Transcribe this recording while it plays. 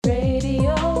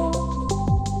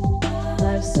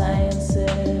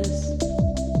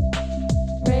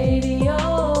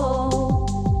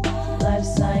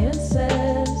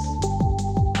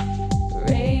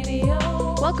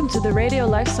to the Radio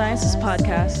Life Sciences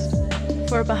podcast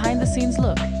for a behind-the-scenes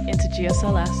look into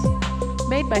GSLS,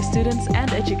 made by students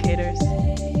and educators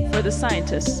for the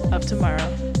scientists of tomorrow.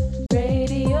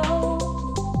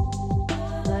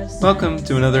 Welcome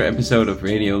to another episode of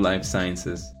Radio Life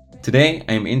Sciences. Today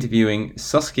I am interviewing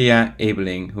Saskia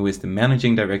Ebeling, who is the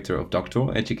Managing Director of Doctoral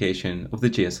Education of the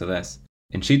GSLS,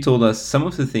 and she told us some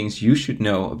of the things you should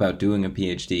know about doing a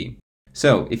PhD.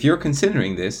 So, if you're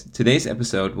considering this, today's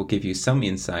episode will give you some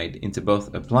insight into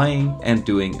both applying and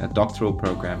doing a doctoral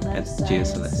program at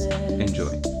GSLS.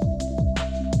 Enjoy.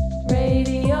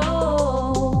 Radio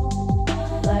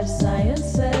Life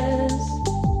Sciences.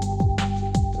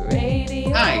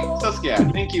 Radio. Hi, Saskia.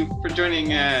 Thank you for joining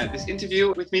this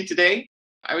interview with me today.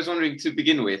 I was wondering, to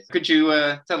begin with, could you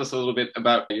tell us a little bit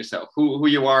about yourself, who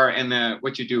you are and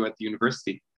what you do at the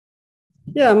university?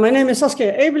 Yeah, my name is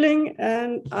Saskia Ebeling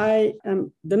and I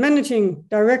am the Managing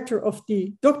Director of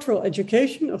the Doctoral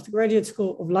Education of the Graduate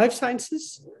School of Life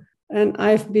Sciences. And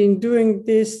I've been doing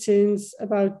this since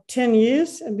about 10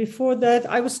 years. And before that,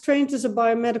 I was trained as a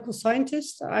biomedical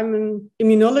scientist. I'm an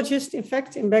immunologist, in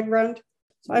fact, in background.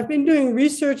 So I've been doing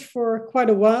research for quite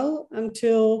a while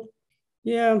until,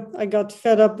 I got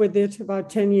fed up with it about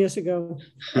 10 years ago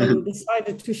and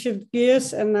decided to shift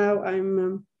gears. And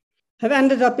now have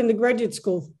ended up in the graduate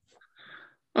school.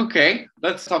 Okay,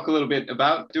 let's talk a little bit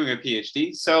about doing a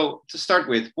PhD. So to start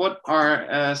with, what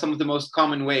are some of the most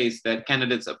common ways that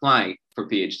candidates apply for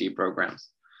PhD programs?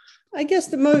 I guess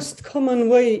the most common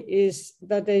way is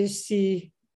that they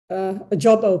see a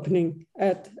job opening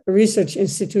at a research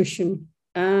institution.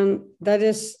 And that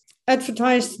is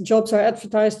advertised, jobs are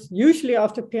advertised usually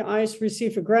after PIs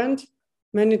receive a grant,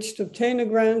 manage to obtain a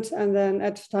grant, and then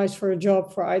advertise for a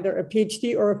job for either a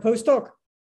PhD or a postdoc.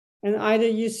 And either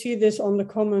you see this on the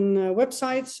common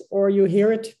websites or you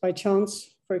hear it by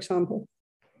chance, for example.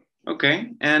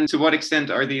 Okay. And to what extent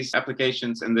are these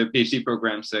applications and the PhD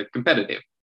programs competitive?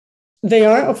 They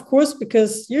are, of course,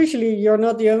 because usually you're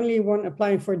not the only one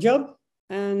applying for a job.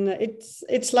 And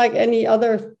it's like any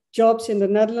other jobs in the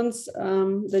Netherlands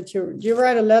that you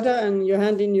write a letter and you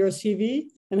hand in your CV.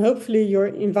 And hopefully you're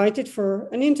invited for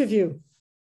an interview.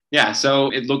 Yeah,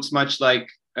 so it looks much like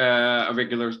a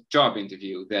regular job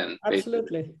interview then.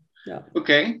 Absolutely, basically. yeah.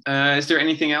 Okay, is there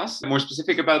anything else more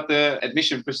specific about the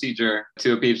admission procedure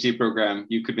to a PhD program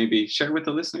you could maybe share with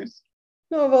the listeners?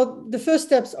 No, well, the first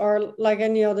steps are like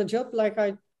any other job, like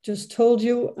I just told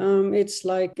you. It's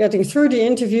like getting through the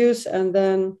interviews and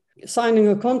then signing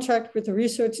a contract with a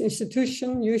research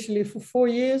institution, usually for 4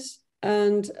 years.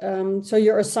 And so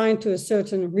you're assigned to a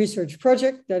certain research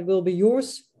project that will be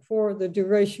yours for the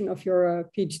duration of your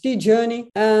PhD journey.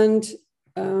 And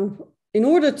in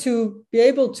order to be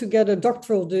able to get a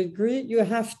doctoral degree, you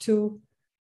have to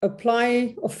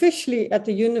apply officially at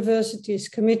the university's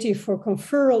Committee for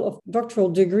Conferral of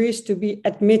Doctoral Degrees to be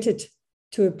admitted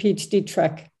to a PhD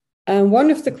track. And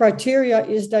one of the criteria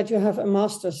is that you have a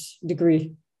master's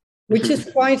degree, which is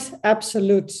quite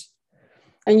absolute.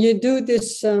 And you do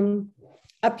this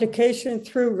application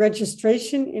through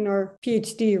registration in our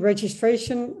PhD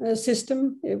registration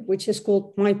system, which is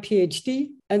called My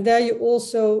PhD. And there you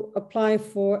also apply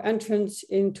for entrance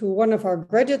into one of our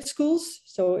graduate schools.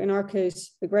 So in our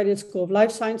case, the Graduate School of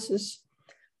Life Sciences.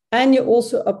 And you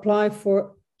also apply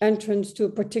for entrance to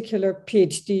a particular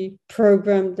PhD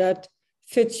program that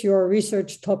fits your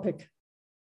research topic.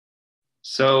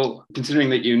 So,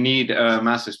 considering that you need a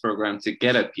master's program to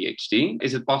get a PhD,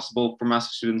 is it possible for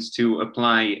master's students to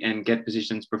apply and get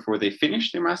positions before they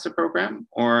finish their master program,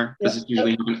 or does it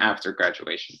usually happen after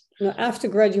graduation? No, after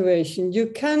graduation.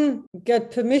 You can get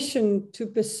permission to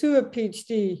pursue a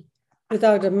PhD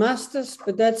without a master's,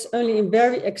 but that's only in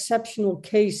very exceptional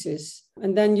cases.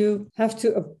 And then you have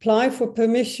to apply for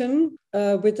permission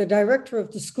with the director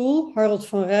of the school, Harold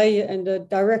van Rijen, and the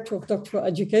director of doctoral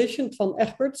education, Van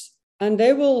Egberts. And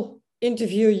they will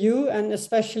interview you and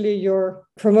especially your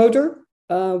promoter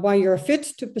why you're fit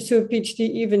to pursue a PhD,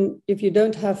 even if you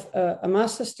don't have a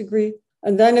master's degree.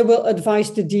 And then it will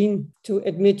advise the dean to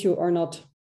admit you or not.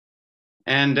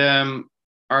 And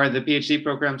are the PhD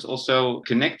programs also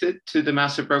connected to the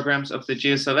master programs of the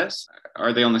GSLS?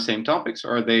 Are they on the same topics,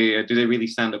 or do they really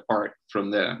stand apart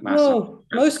from the master? No,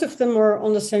 most of them are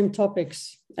on the same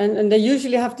topics. And they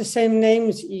usually have the same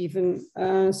names even.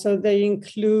 So they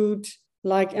include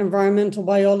like environmental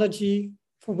biology,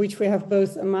 for which we have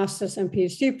both a master's and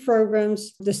PhD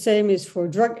programs. The same is for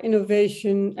drug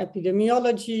innovation,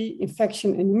 epidemiology,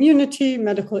 infection and immunity,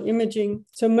 medical imaging.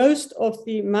 So most of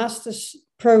the master's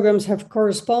programs have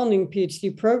corresponding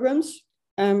PhD programs.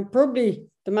 And probably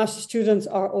the master students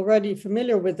are already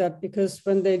familiar with that because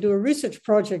when they do a research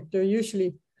project, they're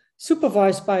usually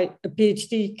supervised by a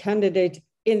PhD candidate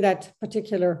in that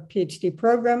particular PhD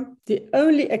program. The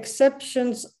only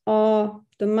exceptions are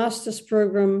the master's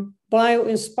program,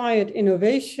 Bio-Inspired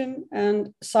Innovation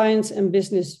and Science and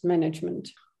Business Management.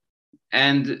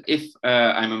 And if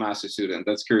I'm a master's student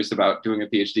that's curious about doing a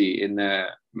PhD in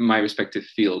my respective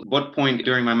field, what point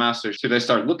during my master's should I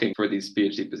start looking for these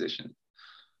PhD positions?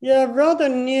 Yeah, rather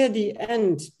near the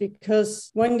end,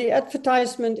 because when the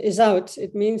advertisement is out,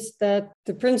 it means that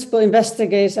the principal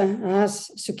investigator has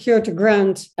secured a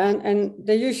grant, and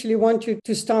they usually want you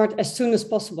to start as soon as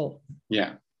possible.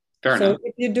 Yeah, fair so enough.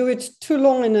 If you do it too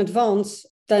long in advance,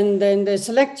 then they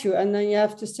select you, and then you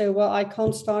have to say, well, I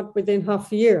can't start within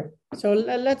half a year. So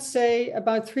let's say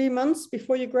about 3 months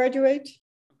before you graduate.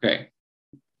 Okay.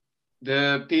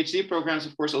 The PhD programs,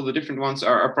 of course, all the different ones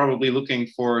are probably looking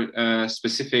for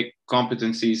specific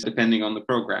competencies depending on the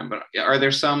program. But are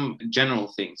there some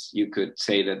general things you could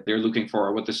say that they're looking for,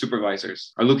 or what the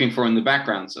supervisors are looking for in the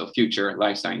backgrounds of future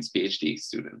life science PhD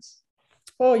students?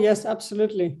 Oh, yes,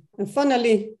 absolutely. And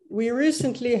funnily, we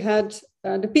recently had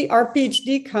our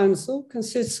PhD council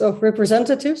consists of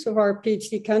representatives of our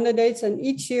PhD candidates, and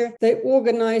each year they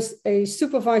organize a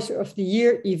Supervisor of the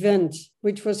Year event,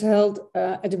 which was held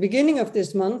at the beginning of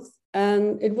this month.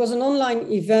 And it was an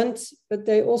online event, but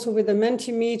they also, with a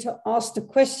Mentimeter, asked a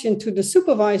question to the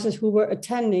supervisors who were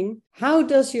attending: how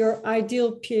does your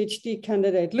ideal PhD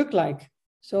candidate look like?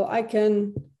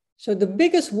 So the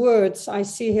biggest words I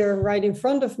see here right in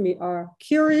front of me are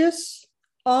curious,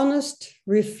 honest,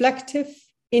 reflective,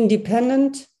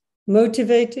 independent,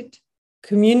 motivated,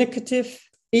 communicative,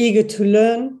 eager to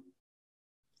learn.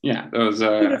 Yeah, those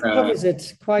covers it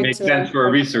quite. Makes sense for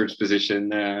a research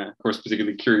position, of course,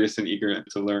 particularly curious and eager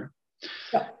to learn.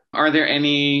 Yeah. Are there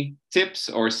any tips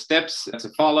or steps to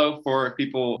follow for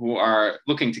people who are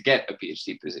looking to get a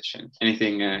PhD position?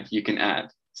 Anything you can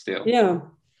add still? Yeah.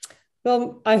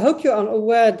 Well, I hope you are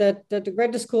aware that the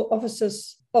graduate school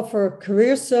offices offer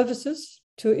career services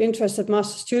to interested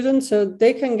master students, so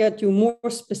they can get you more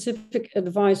specific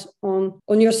advice on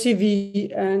your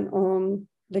CV, and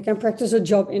they can practice a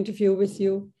job interview with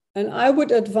you. And I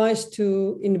would advise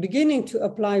in the beginning, to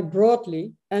apply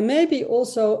broadly, and maybe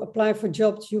also apply for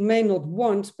jobs you may not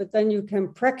want, but then you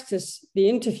can practice the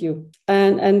interview.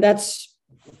 And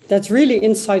that's really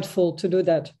insightful to do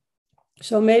that.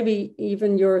 So maybe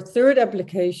even your third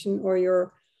application or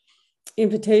your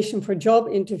invitation for job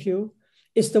interview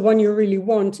is the one you really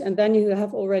want, and then you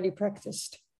have already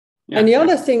practiced. Yeah. And the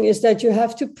other thing is that you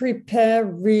have to prepare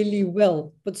really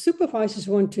well. What supervisors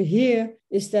want to hear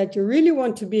is that you really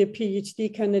want to be a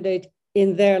PhD candidate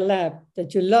in their lab,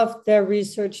 that you love their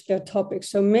research, their topics.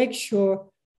 So make sure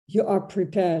you are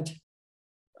prepared.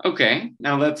 Okay,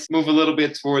 now let's move a little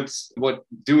bit towards what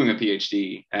doing a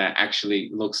PhD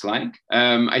actually looks like.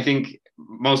 I think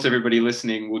most everybody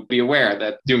listening would be aware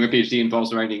that doing a PhD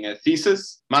involves writing a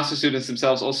thesis. Master students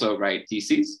themselves also write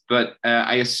theses, but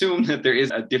I assume that there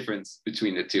is a difference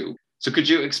between the two. So could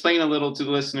you explain a little to the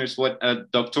listeners what a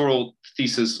doctoral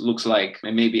thesis looks like,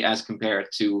 and maybe as compared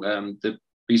to the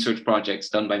research projects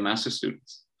done by master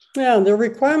students? Yeah, the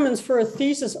requirements for a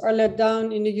thesis are laid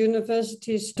down in the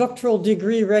university's doctoral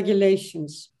degree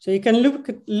regulations. So you can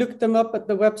look them up at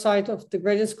the website of the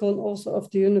graduate school and also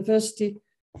of the university,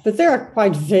 but they are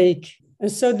quite vague. And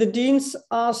so the deans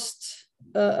asked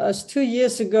us 2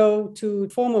 years ago to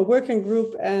form a working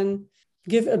group and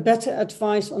give a better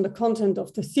advice on the content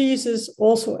of the thesis,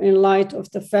 also in light of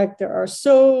the fact there are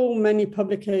so many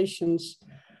publications.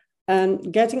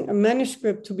 And getting a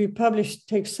manuscript to be published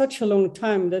takes such a long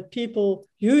time that people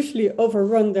usually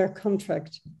overrun their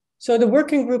contract. So the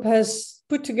working group has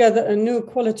put together a new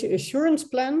quality assurance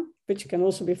plan, which can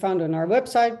also be found on our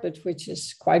website, but which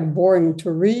is quite boring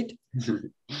to read.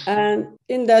 And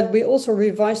in that, we also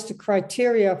revised the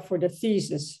criteria for the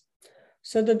thesis.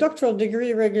 So the doctoral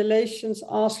degree regulations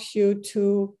asks you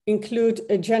to include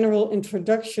a general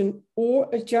introduction or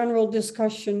a general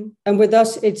discussion. And with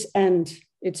us, it's and.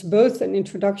 It's both an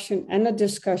introduction and a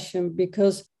discussion,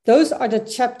 because those are the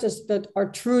chapters that are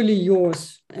truly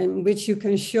yours and which you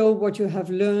can show what you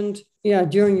have learned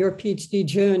during your PhD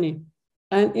journey.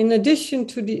 And in addition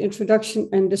to the introduction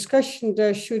and discussion,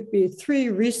 there should be 3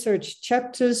 research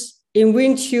chapters in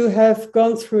which you have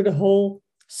gone through the whole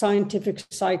scientific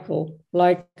cycle,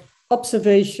 like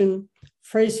observation,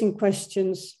 phrasing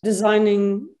questions,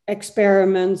 designing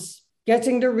experiments,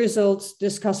 getting the results,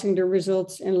 discussing the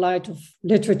results in light of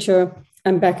literature,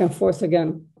 and back and forth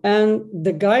again. And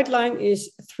the guideline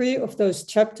is 3 of those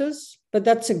chapters, but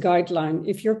that's a guideline.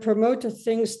 If your promoter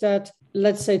thinks that,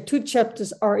 let's say, 2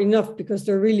 chapters are enough because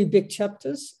they're really big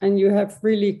chapters and you have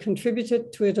really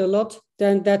contributed to it a lot,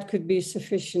 then that could be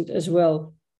sufficient as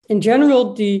well. In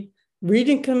general, the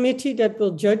reading committee that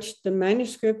will judge the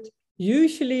manuscript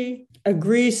usually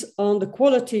agrees on the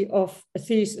quality of a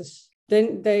thesis.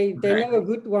 Then they know a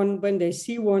good one when they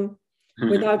see one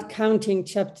without counting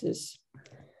chapters.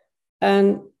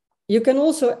 And you can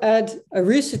also add a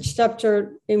research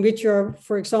chapter in which you're,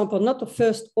 for example, not the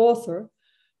first author,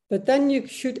 but then you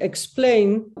should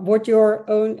explain what your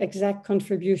own exact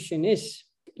contribution is.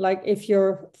 Like if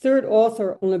you're third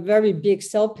author on a very big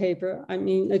Cell paper, I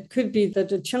mean, it could be that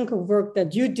the chunk of work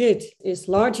that you did is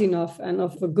large enough and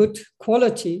of a good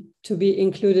quality to be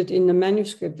included in the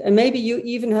manuscript. And maybe you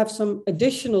even have some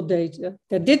additional data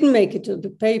that didn't make it to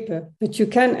the paper, but you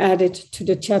can add it to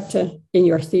the chapter in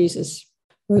your thesis.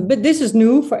 But this is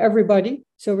new for everybody.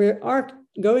 So we are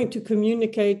going to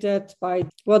communicate that by,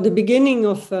 the beginning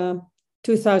of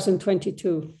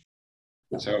 2022.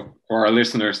 So for our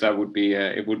listeners, that would be,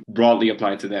 it would broadly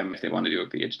apply to them if they want to do a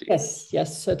PhD.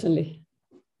 Yes, certainly.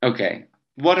 Okay.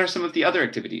 What are some of the other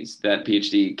activities that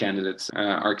PhD candidates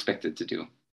are expected to do?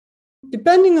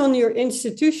 Depending on your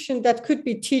institution, that could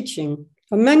be teaching.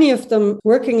 Many of them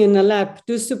working in a lab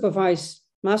do supervise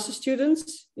master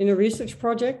students in a research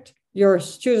project. Your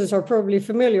students are probably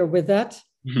familiar with that.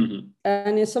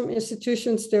 And in some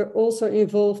institutions, they're also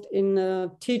involved in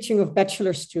teaching of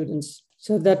bachelor students.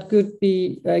 So that could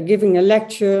be giving a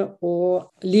lecture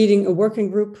or leading a working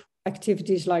group,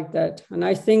 activities like that. And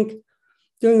I think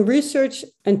doing research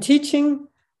and teaching,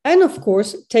 and of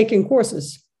course, taking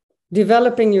courses,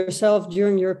 developing yourself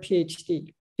during your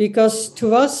PhD. Because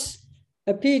to us,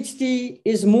 a PhD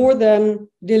is more than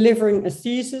delivering a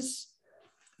thesis.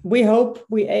 We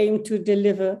aim to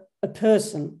deliver a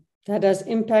person that has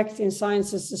impact in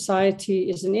science and society,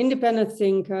 is an independent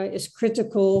thinker, is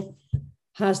critical,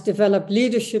 has developed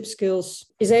leadership skills,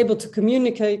 is able to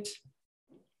communicate.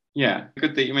 Yeah,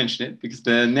 good that you mentioned it, because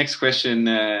the next question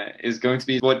is going to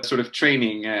be what sort of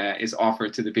training is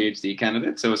offered to the PhD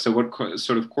candidate. So what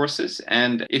sort of courses?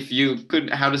 And if you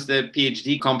could, how does the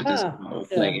PhD competence model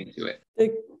play into it? The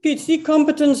PhD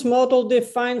competence model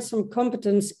defines some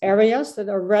competence areas that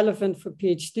are relevant for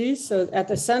PhDs. So at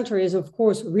the center is, of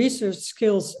course, research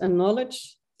skills and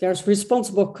knowledge. There's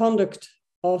responsible conduct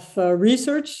of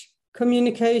research,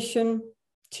 communication,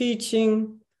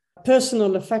 teaching,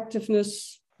 personal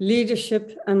effectiveness,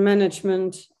 leadership and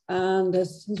management. And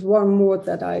there's one more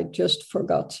that I just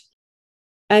forgot.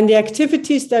 And the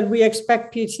activities that we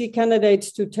expect PhD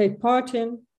candidates to take part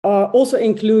in also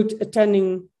include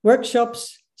attending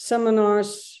workshops,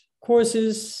 seminars,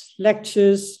 courses,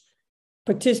 lectures,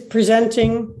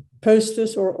 presenting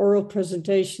posters or oral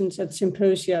presentations at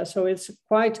symposia. So it's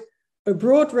quite a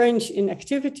broad range in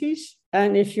activities.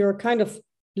 And if you're kind of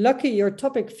lucky, your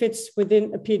topic fits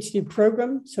within a PhD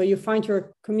program. So you find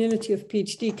your community of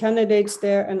PhD candidates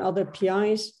there and other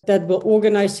PIs that will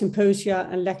organize symposia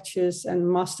and lectures and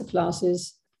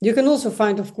masterclasses. You can also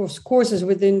find, of course, courses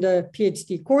within the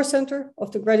PhD Core Center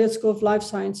of the Graduate School of Life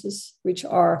Sciences, which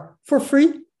are for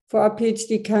free for our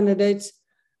PhD candidates.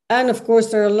 And of course,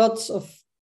 there are lots of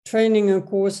training and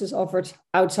courses offered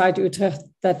outside Utrecht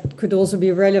that could also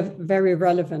be very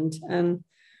relevant. And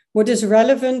what is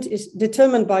relevant is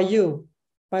determined by you,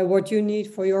 by what you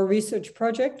need for your research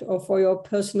project or for your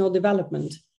personal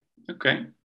development. Okay.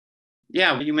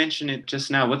 Yeah, you mentioned it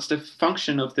just now. What's the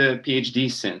function of the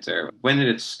PhD Center? When did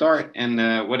it start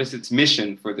and what is its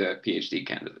mission for the PhD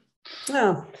candidate?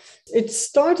 Yeah, it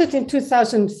started in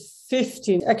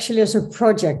 2015, actually as a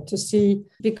project to see,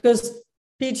 because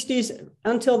PhDs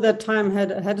until that time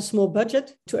had a small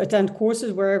budget to attend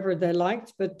courses wherever they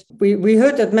liked, but we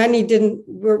heard that many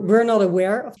were not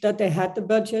aware of that they had the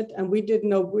budget, and we didn't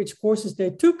know which courses they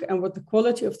took and what the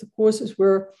quality of the courses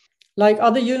were. Like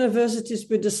other universities,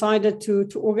 we decided to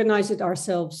organize it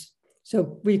ourselves,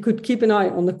 so we could keep an eye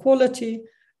on the quality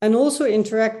and also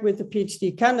interact with the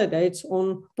PhD candidates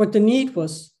on what the need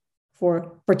was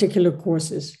for particular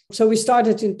courses. So we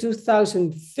started in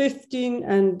 2015,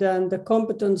 and then the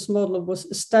competence model was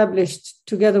established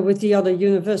together with the other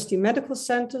university medical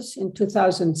centers in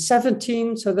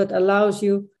 2017. So that allows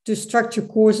you to structure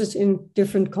courses in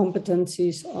different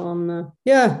competencies on,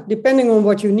 depending on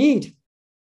what you need.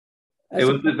 It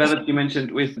was developed, you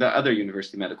mentioned, with the other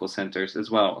university medical centers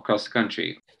as well across the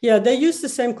country. Yeah, they use the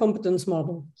same competence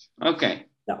model. Okay.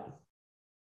 Yeah.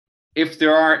 If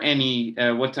there are any,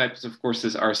 what types of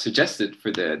courses are suggested for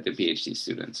the PhD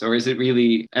students? Or is it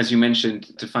really, as you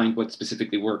mentioned, to find what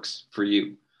specifically works for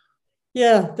you?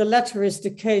 Yeah, the latter is the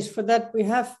case. For that, we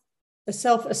have a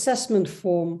self-assessment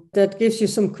form that gives you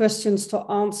some questions to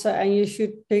answer, and you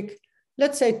should pick,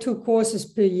 let's say, 2 courses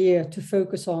per year to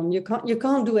focus on. You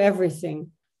can't do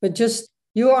everything, but just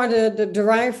You are the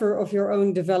driver of your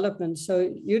own development.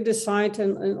 So you decide,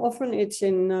 and often it's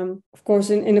of course,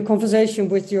 in a conversation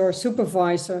with your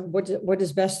supervisor, what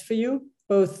is best for you,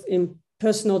 both in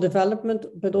personal development,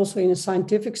 but also in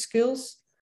scientific skills.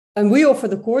 And we offer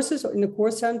the courses in the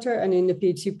course center and in the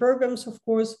PhD programs, of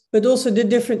course, but also the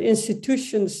different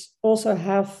institutions also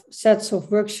have sets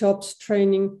of workshops,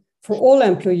 training for all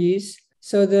employees.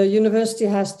 So the university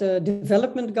has the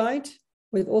development guide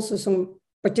with also some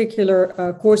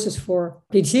particular courses for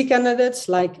PhD candidates,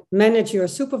 like Manage Your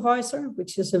Supervisor,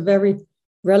 which is a very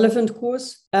relevant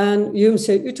course. And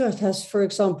UMC Utrecht has, for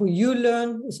example,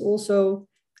 ULearn is also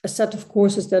a set of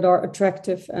courses that are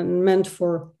attractive and meant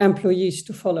for employees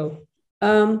to follow.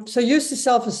 So use the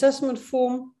self-assessment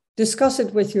form, discuss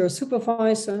it with your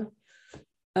supervisor.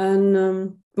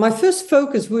 And my first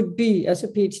focus would be, as a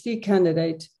PhD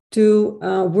candidate, to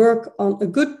work on a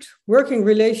good working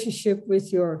relationship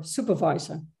with your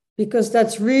supervisor, because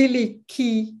that's really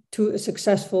key to a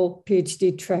successful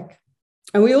PhD track.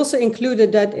 And we also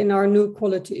included that in our new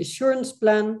quality assurance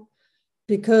plan,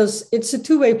 because it's a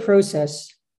two-way process,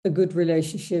 a good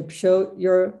relationship. So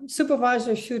your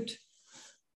supervisor should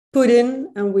put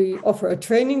in, and we offer a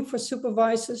training for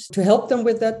supervisors to help them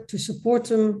with that, to support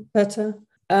them better.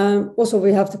 Also,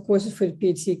 we have the courses for the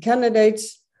PhD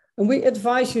candidates. And we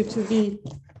advise you to be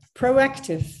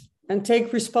proactive and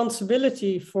take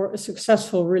responsibility for a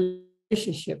successful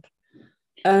relationship.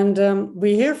 And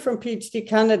we hear from PhD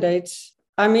candidates,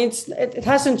 I mean, it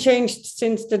hasn't changed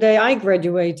since the day I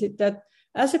graduated, that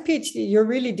as a PhD, you're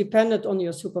really dependent on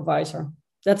your supervisor.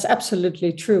 That's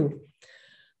absolutely true.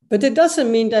 But it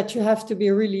doesn't mean that you have to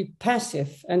be really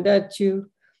passive and that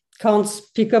you can't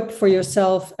speak up for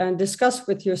yourself and discuss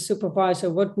with your supervisor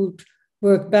what would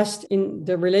work best in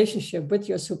the relationship with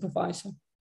your supervisor.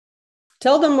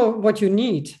 Tell them what you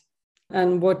need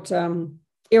and what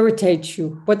irritates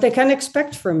you, what they can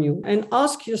expect from you, and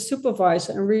ask your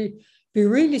supervisor and be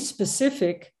really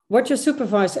specific what your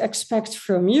supervisor expects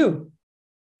from you.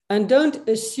 And don't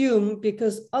assume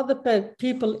because other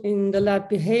people in the lab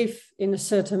behave in a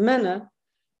certain manner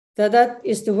that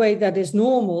is the way that is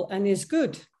normal and is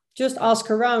good. Just ask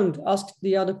around, ask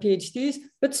the other PhDs,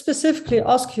 but specifically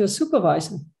ask your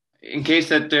supervisor. In case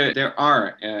that there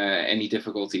are any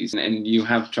difficulties and you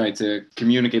have tried to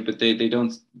communicate, but they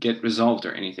don't get resolved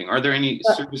or anything, are there any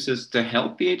services to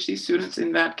help PhD students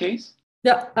in that case?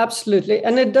 Yeah, absolutely.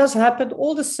 And it does happen.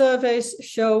 All the surveys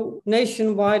show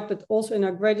nationwide, but also in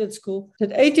our graduate school, that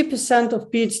 80%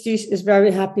 of PhDs is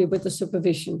very happy with the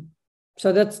supervision.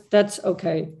 So that's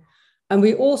okay. And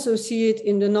we also see it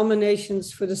in the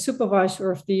nominations for the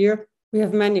Supervisor of the Year. We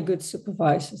have many good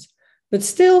supervisors. But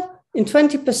still, in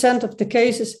 20% of the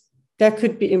cases, there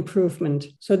could be improvement.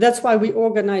 So that's why we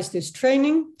organize this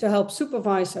training to help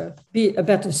supervisor be a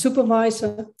better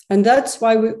supervisor. And that's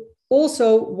why we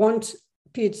also want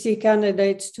PhD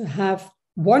candidates to have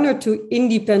 1 or 2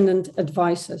 independent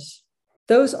advisors.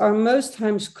 Those are most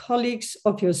times colleagues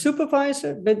of your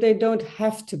supervisor, but they don't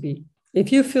have to be. If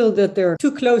you feel that they're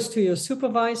too close to your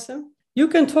supervisor, you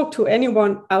can talk to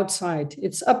anyone outside.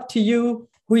 It's up to you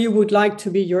who you would like to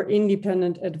be your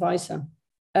independent advisor.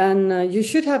 And you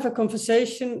should have a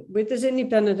conversation with this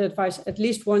independent advisor at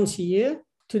least once a year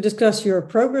to discuss your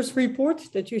progress report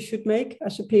that you should make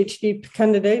as a PhD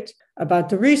candidate, about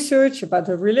the research, about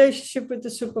the relationship with the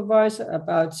supervisor,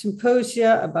 about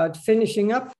symposia, about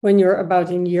finishing up when you're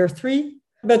about in year 3.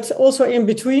 But also in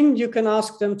between, you can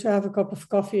ask them to have a cup of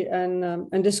coffee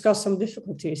and discuss some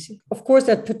difficulties. Of course,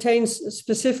 that pertains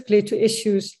specifically to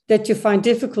issues that you find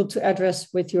difficult to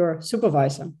address with your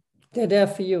supervisor. They're there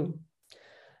for you.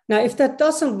 Now, if that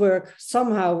doesn't work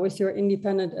somehow with your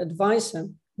independent advisor,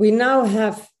 we now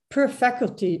have per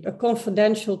faculty a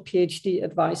confidential PhD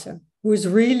advisor who is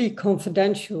really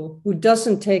confidential, who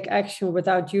doesn't take action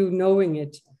without you knowing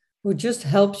it, who just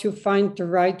helps you find the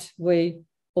right way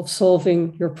of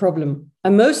solving your problem.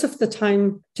 And most of the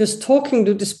time, just talking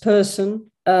to this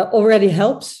person already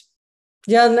helps.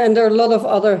 Yeah, and there are a lot of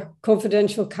other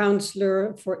confidential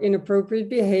counselor for inappropriate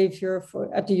behavior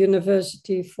at the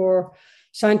university, for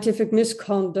scientific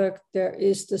misconduct. There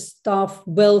is the staff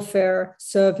welfare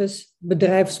service,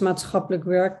 bedrijfsmaatschappelijk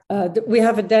werk. We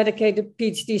have a dedicated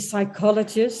PhD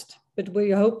psychologist, but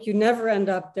we hope you never end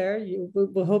up there.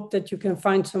 We hope that you can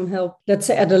find some help, let's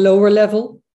say at a lower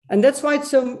level. And that's why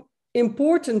it's so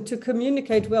important to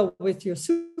communicate well with your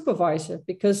supervisor,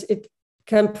 because it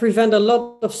can prevent a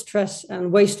lot of stress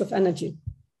and waste of energy.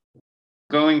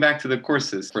 Going back to the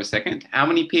courses for a second, how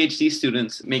many PhD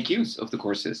students make use of the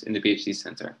courses in the PhD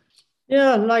Center?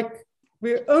 Yeah, like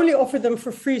we only offer them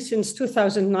for free since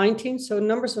 2019, so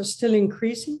numbers are still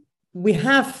increasing. We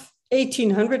have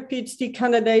 1,800 PhD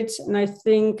candidates. And I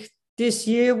think this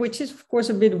year, which is of course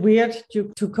a bit weird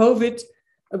due to COVID,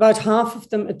 about half of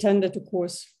them attended the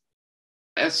course.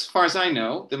 As far as I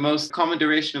know, the most common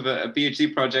duration of a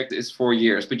PhD project is 4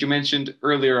 years. But you mentioned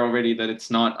earlier already that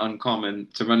it's not uncommon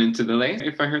to run into delays,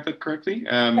 if I heard that correctly.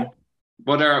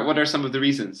 What are some of the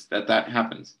reasons that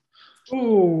happens?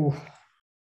 Ooh.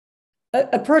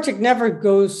 A project never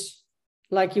goes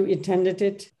like you intended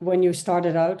it when you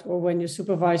started out or when your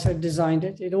supervisor designed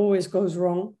it. It always goes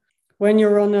wrong. When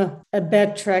you're on a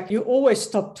bad track, you always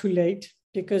stop too late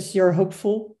because you're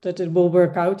hopeful that it will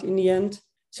work out in the end.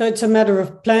 So it's a matter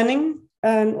of planning.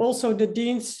 And also the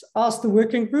deans asked the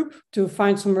working group to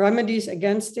find some remedies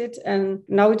against it. And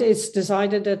now it is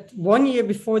decided that 1 year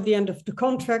before the end of the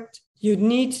contract, you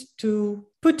need to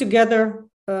put together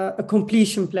a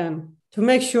completion plan to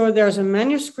make sure there's a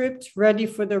manuscript ready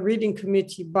for the reading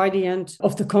committee by the end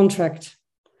of the contract.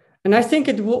 And I think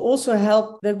it will also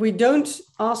help that we don't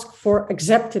ask for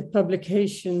accepted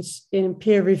publications in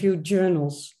peer-reviewed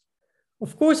journals.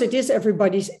 Of course, it is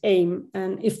everybody's aim.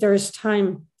 And if there is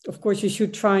time, of course, you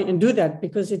should try and do that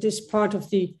because it is part of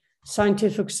the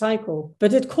scientific cycle.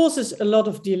 But it causes a lot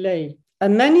of delay.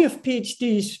 And many of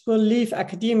PhDs will leave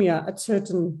academia at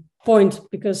certain point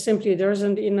because simply there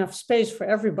isn't enough space for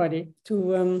everybody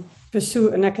to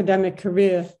pursue an academic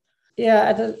career. Yeah,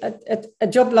 at a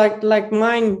job like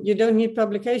mine, you don't need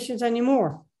publications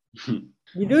anymore.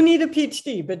 You do need a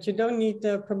PhD, but you don't need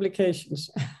publications.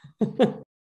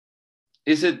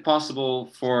 Is it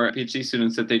possible for PhD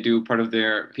students that they do part of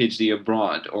their PhD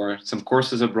abroad or some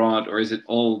courses abroad, or is it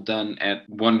all done at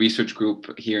one research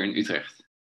group here in Utrecht?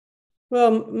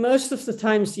 Well, most of the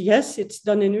times, yes, it's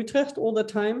done in Utrecht all the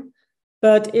time.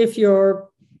 But if your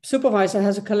supervisor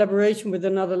has a collaboration with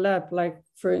another lab, like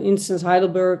for instance,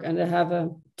 Heidelberg, and they have a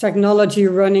technology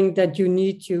running that you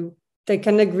need to, they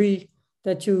can agree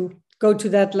that you go to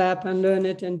that lab and learn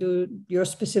it and do your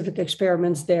specific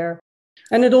experiments there.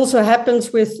 And it also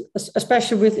happens with,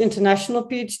 especially with international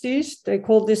PhDs, they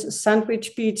call this a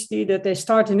sandwich PhD, that they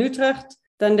start in Utrecht,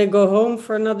 then they go home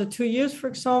for another 2 years, for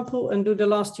example, and do the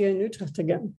last year in Utrecht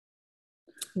again.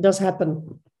 It does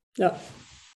happen. Yeah.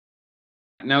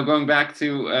 Now, going back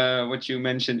to what you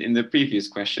mentioned in the previous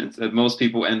questions, that most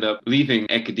people end up leaving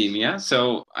academia.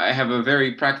 So I have a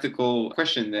very practical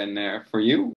question then for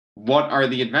you. What are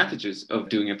the advantages of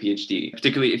doing a PhD,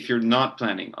 particularly if you're not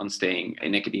planning on staying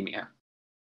in academia?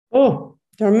 Oh,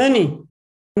 there are many.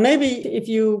 Maybe if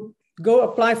you go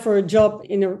apply for a job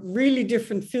in a really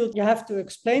different field, you have to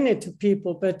explain it to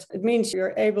people, but it means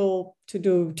you're able to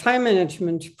do time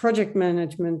management, project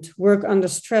management, work under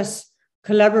stress,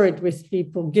 collaborate with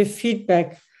people, give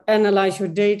feedback, analyze your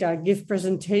data, give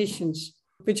presentations,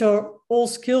 which are all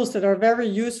skills that are very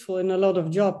useful in a lot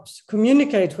of jobs.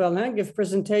 Communicate well, give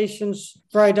presentations,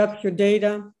 write up your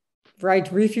data, write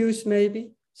reviews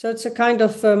maybe. So it's a kind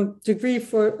of degree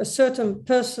for a certain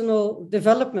personal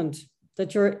development,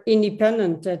 that you're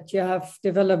independent, that you have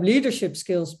developed leadership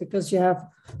skills because you have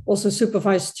also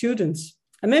supervised students.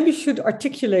 And maybe you should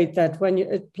articulate that when you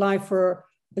apply for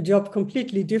a job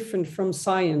completely different from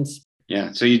science.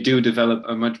 Yeah, so you do develop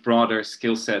a much broader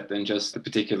skill set than just the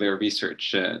particular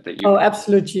research that you... Oh,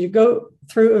 absolutely. You go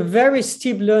through a very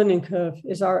steep learning curve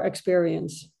is our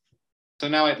experience. So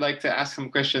now I'd like to ask some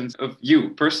questions of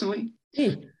you personally.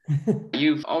 Hey.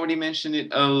 You've already mentioned it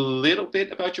a little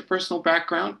bit about your personal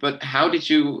background, but how did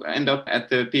you end up at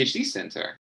the PhD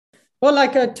Center? Well,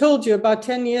 like I told you, about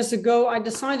 10 years ago, I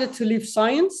decided to leave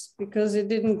science because I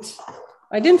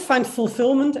didn't find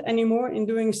fulfillment anymore in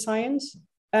doing science.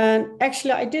 And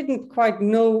actually, I didn't quite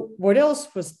know what else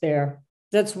was there.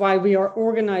 That's why we are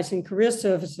organizing career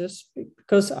services,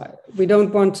 because we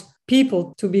don't want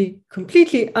people to be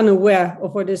completely unaware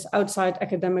of what is outside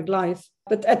academic life.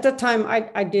 But at that time,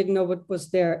 I didn't know what was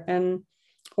there. And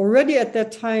already at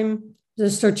that time, the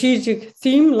strategic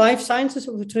theme, Life Sciences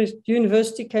of Utrecht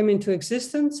University, came into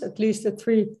existence. At least the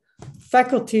 3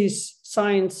 faculties,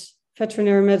 science,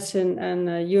 veterinary medicine, and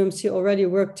UMC already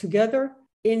worked together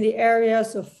in the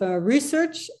areas of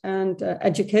research and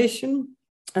education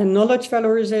and knowledge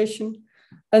valorization.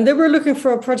 And they were looking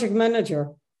for a project manager.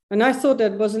 And I thought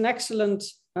that was an excellent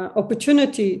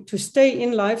opportunity to stay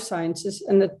in life sciences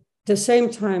and at the same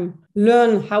time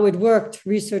learn how it worked,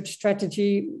 research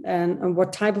strategy, and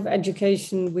what type of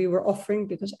education we were offering,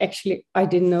 because actually I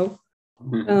didn't know.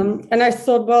 Mm-hmm. And I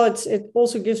thought, well, it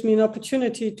also gives me an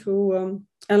opportunity to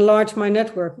enlarge my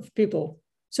network of people.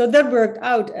 So that worked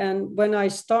out. And when I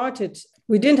started,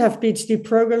 we didn't have PhD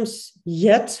programs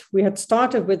yet. We had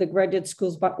started with the graduate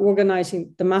schools by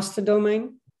organizing the master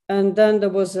domain. And then there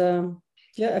was a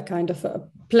a kind of a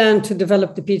plan to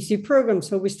develop the PhD program.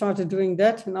 So we started doing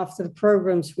that. And after the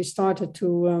programs, we started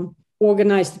to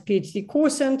organize the PhD Core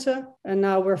Center. And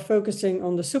now we're focusing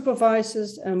on the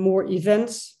supervisors and more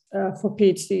events for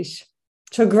PhDs.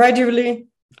 So gradually,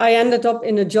 I ended up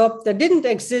in a job that didn't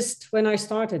exist when I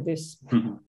started this.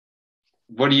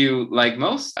 What do you like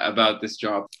most about this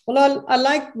job? Well, I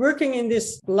like working in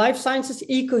this life sciences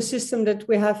ecosystem that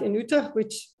we have in Utrecht,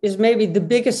 which is maybe the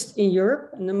biggest in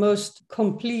Europe and the most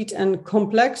complete and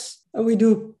complex. And we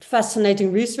do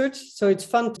fascinating research, so it's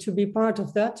fun to be part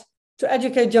of that. To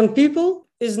educate young people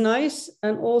is nice,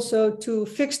 and also to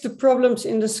fix the problems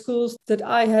in the schools that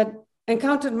I had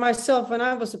encountered myself when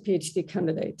I was a PhD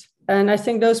candidate. And I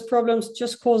think those problems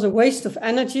just cause a waste of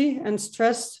energy and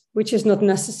stress, which is not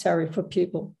necessary for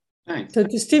people. Nice. So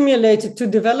to stimulate it, to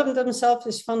develop themselves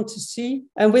is fun to see.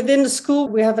 And within the school,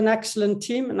 we have an excellent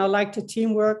team, and I like the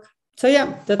teamwork. So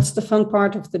yeah, that's the fun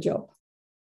part of the job.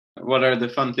 What are the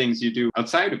fun things you do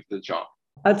outside of the job?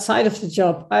 Outside of the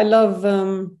job, I love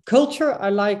culture. I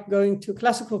like going to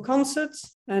classical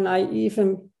concerts, and I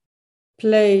even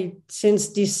play since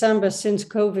December, since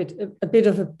COVID, a bit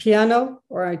of a piano,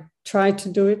 or I try to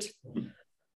do it.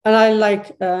 And I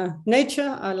like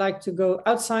nature. I like to go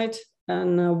outside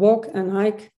and walk and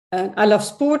hike. And I love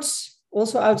sports,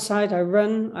 also outside. I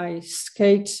run, I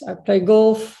skate, I play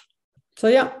golf. So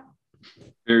yeah.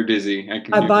 Very busy.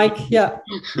 I bike, yeah.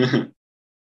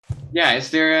 Yeah, is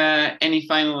there any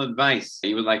final advice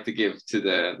you would like to give to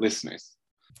the listeners?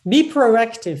 Be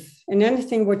proactive in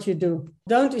anything what you do.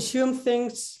 Don't assume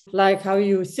things like how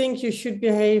you think you should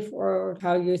behave or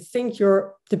how you think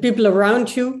the people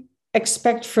around you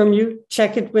expect from you.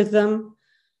 Check it with them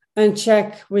and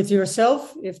check with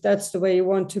yourself if that's the way you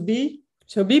want to be.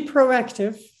 So be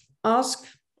proactive, ask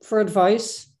for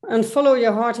advice, and follow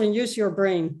your heart and use your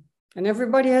brain. And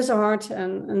everybody has a heart,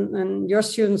 and your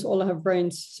students all have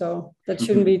brains. So that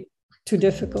shouldn't be too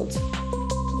difficult.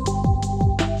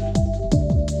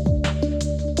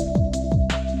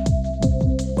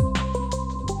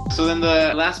 So then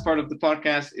the last part of the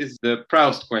podcast is the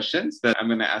Proust questions that I'm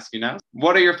going to ask you now.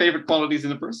 What are your favorite qualities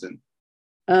in a person?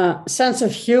 Sense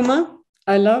of humor,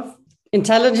 I love.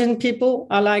 Intelligent people,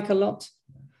 I like a lot.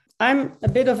 I'm a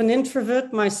bit of an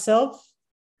introvert myself.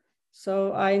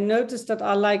 So I noticed that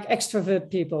I like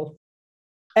extrovert people.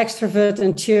 Extrovert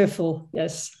and cheerful,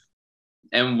 yes.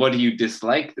 And what do you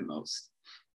dislike the most?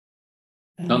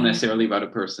 Not necessarily about a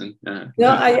person.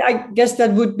 I guess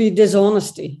that would be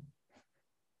dishonesty.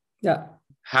 Yeah.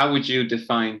 How would you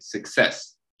define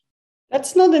success?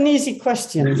 That's not an easy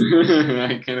question.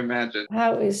 I can imagine.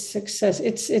 How is success?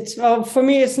 It's well, for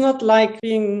me, it's not like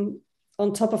being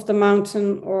on top of the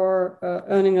mountain or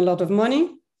earning a lot of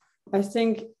money. I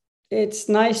think it's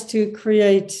nice to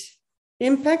create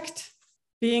impact,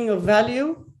 being of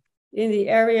value in the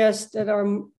areas that are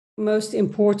most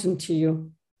important to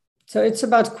you. So it's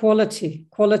about quality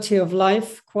of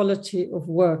life, quality of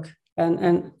work.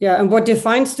 And what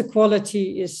defines the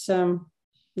quality is,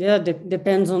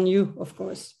 depends on you, of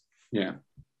course. Yeah.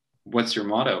 What's your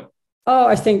motto? Oh,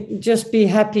 I think just be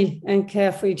happy and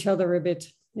care for each other a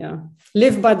bit. Yeah.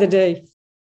 Live by the day.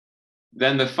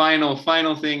 Then the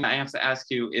final thing I have to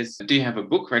ask you is, do you have a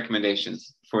book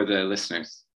recommendations for the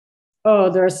listeners? Oh,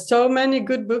 there are so many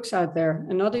good books out there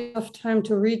and not enough time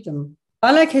to read them.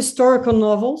 I like historical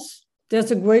novels.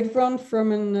 There's a great one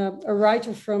from a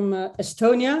writer from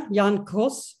Estonia, Jan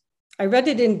Kros. I read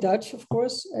it in Dutch, of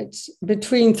course. It's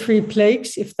Between Three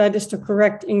Plagues, if that is the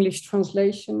correct English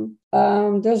translation.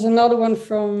 There's another one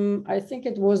from, I think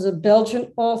it was a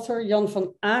Belgian author, Jan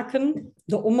van Aken,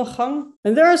 De Ommegang.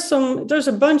 And there's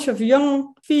a bunch of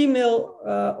young female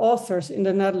authors in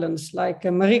the Netherlands, like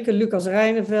Marieke Lucas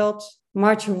Reineveld,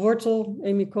 Maartje Wortel,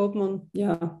 Amy Koopman.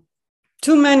 Yeah,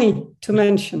 too many to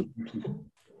mention.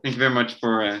 Thank you very much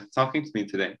for talking to me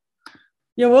today.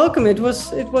 You're welcome. It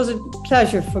was a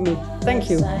pleasure for me. Thank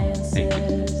you.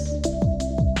 Thank you.